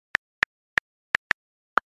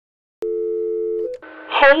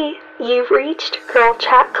Hey, you've reached Girl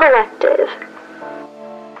Chat Collective.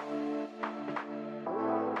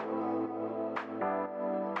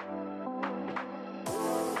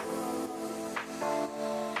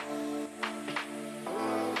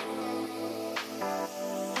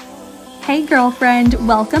 Hey girlfriend,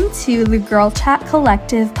 welcome to the Girl Chat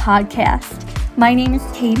Collective podcast. My name is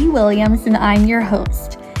Katie Williams and I'm your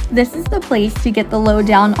host. This is the place to get the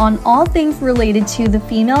lowdown on all things related to the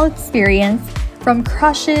female experience, from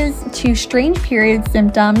crushes to strange period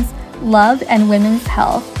symptoms, love, and women's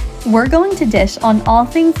health. We're going to dish on all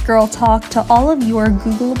things girl talk to all of your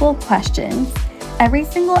Googleable questions. Every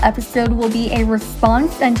single episode will be a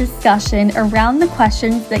response and discussion around the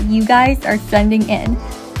questions that you guys are sending in.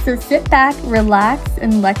 So sit back, relax,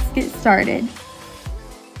 and let's get started.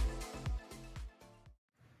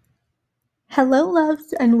 Hello,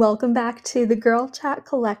 loves, and welcome back to the Girl Chat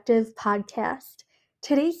Collective podcast.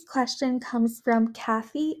 Today's question comes from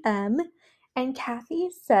Kathy M. And Kathy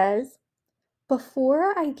says,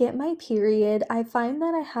 before I get my period, I find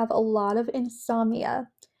that I have a lot of insomnia.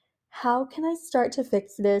 How can I start to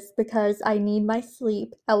fix this because I need my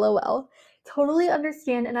sleep? LOL. Totally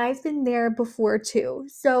understand, and I've been there before too.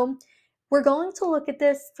 So we're going to look at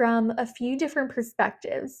this from a few different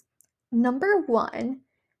perspectives. Number one,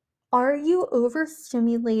 are you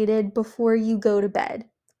overstimulated before you go to bed?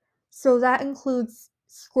 So that includes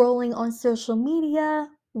scrolling on social media,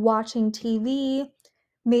 watching TV,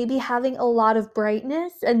 maybe having a lot of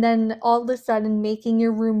brightness, and then all of a sudden making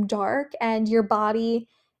your room dark and your body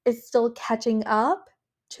is still catching up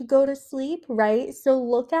to go to sleep, right? So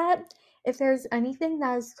look at if there's anything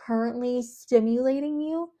that is currently stimulating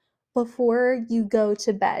you before you go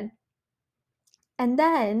to bed. And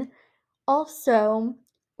then also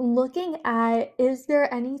looking at, is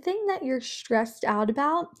there anything that you're stressed out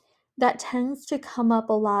about that tends to come up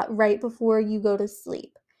a lot right before you go to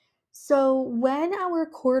sleep? So when our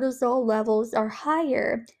cortisol levels are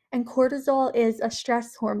higher, and cortisol is a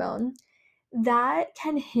stress hormone, that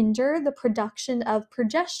can hinder the production of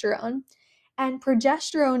progesterone. And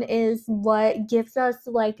progesterone is what gives us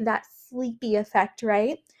like that sleepy effect,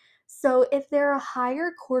 right? So if there are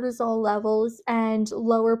higher cortisol levels and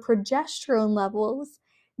lower progesterone levels,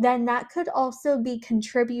 then that could also be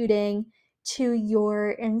contributing to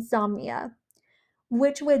your insomnia,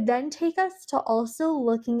 which would then take us to also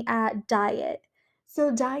looking at diet. So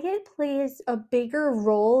diet plays a bigger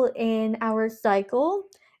role in our cycle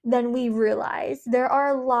than we realize. There are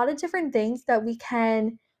a lot of different things that we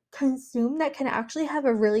can consume that can actually have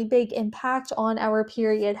a really big impact on our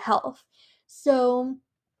period health. So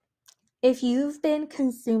if you've been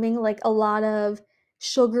consuming like a lot of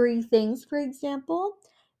sugary things, for example,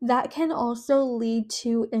 that can also lead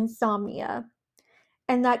to insomnia.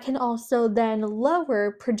 And that can also then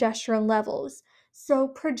lower progesterone levels. So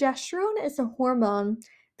progesterone is a hormone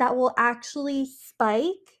that will actually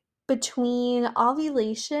spike between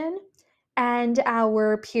ovulation and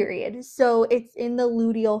our period. So it's in the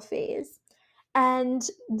luteal phase. And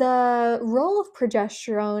the role of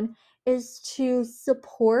progesterone is to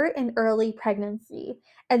support an early pregnancy.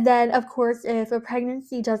 And then, of course, if a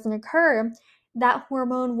pregnancy doesn't occur, that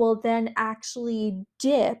hormone will then actually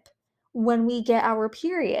dip when we get our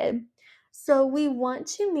period. So we want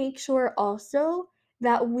to make sure also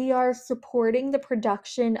that we are supporting the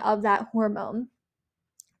production of that hormone.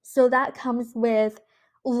 So that comes with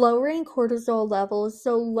lowering cortisol levels,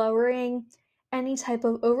 so lowering any type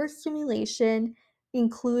of overstimulation,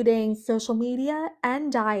 including social media and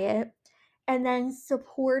diet, and then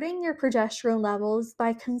supporting your progesterone levels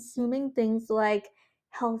by consuming things like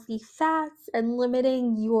healthy fats and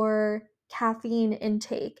limiting your caffeine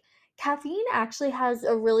intake. Caffeine actually has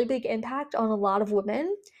a really big impact on a lot of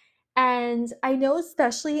women. And I know,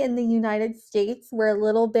 especially in the United States, we're a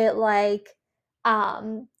little bit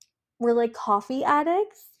um, we're like coffee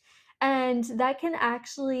addicts, and that can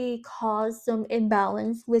actually cause some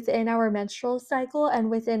imbalance within our menstrual cycle and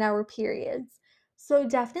within our periods. So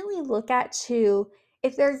definitely look at too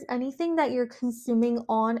if there's anything that you're consuming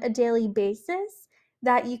on a daily basis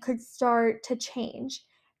that you could start to change.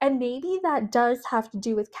 And maybe that does have to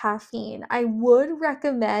do with caffeine. I would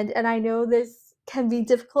recommend, and I know this can be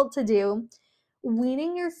difficult to do,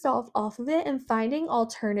 weaning yourself off of it and finding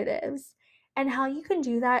alternatives. And how you can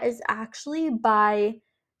do that is actually by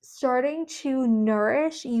starting to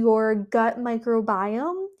nourish your gut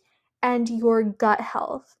microbiome and your gut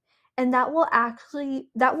health. And that will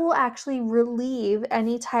actually relieve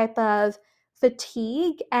any type of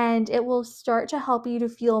fatigue, and it will start to help you to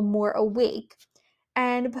feel more awake.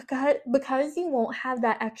 And because you won't have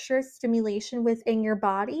that extra stimulation within your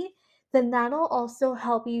body, then that'll also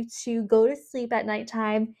help you to go to sleep at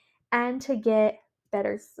nighttime and to get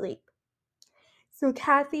better sleep. So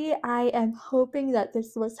Kathy, I am hoping that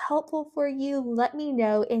this was helpful for you. Let me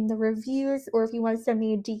know in the reviews, or if you want to send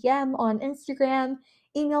me a DM on Instagram,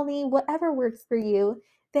 email me, whatever works for you.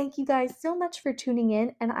 Thank you guys so much for tuning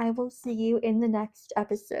in, and I will see you in the next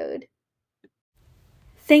episode.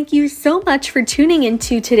 Thank you so much for tuning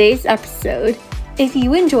into today's episode. If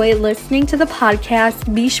you enjoy listening to the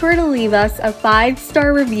podcast, be sure to leave us a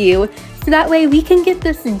 5-star review so that way we can get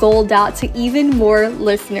this gold out to even more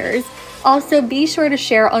listeners. Also, be sure to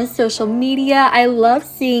share on social media. I love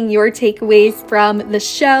seeing your takeaways from the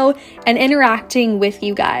show and interacting with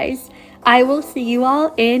you guys. I will see you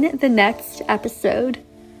all in the next episode.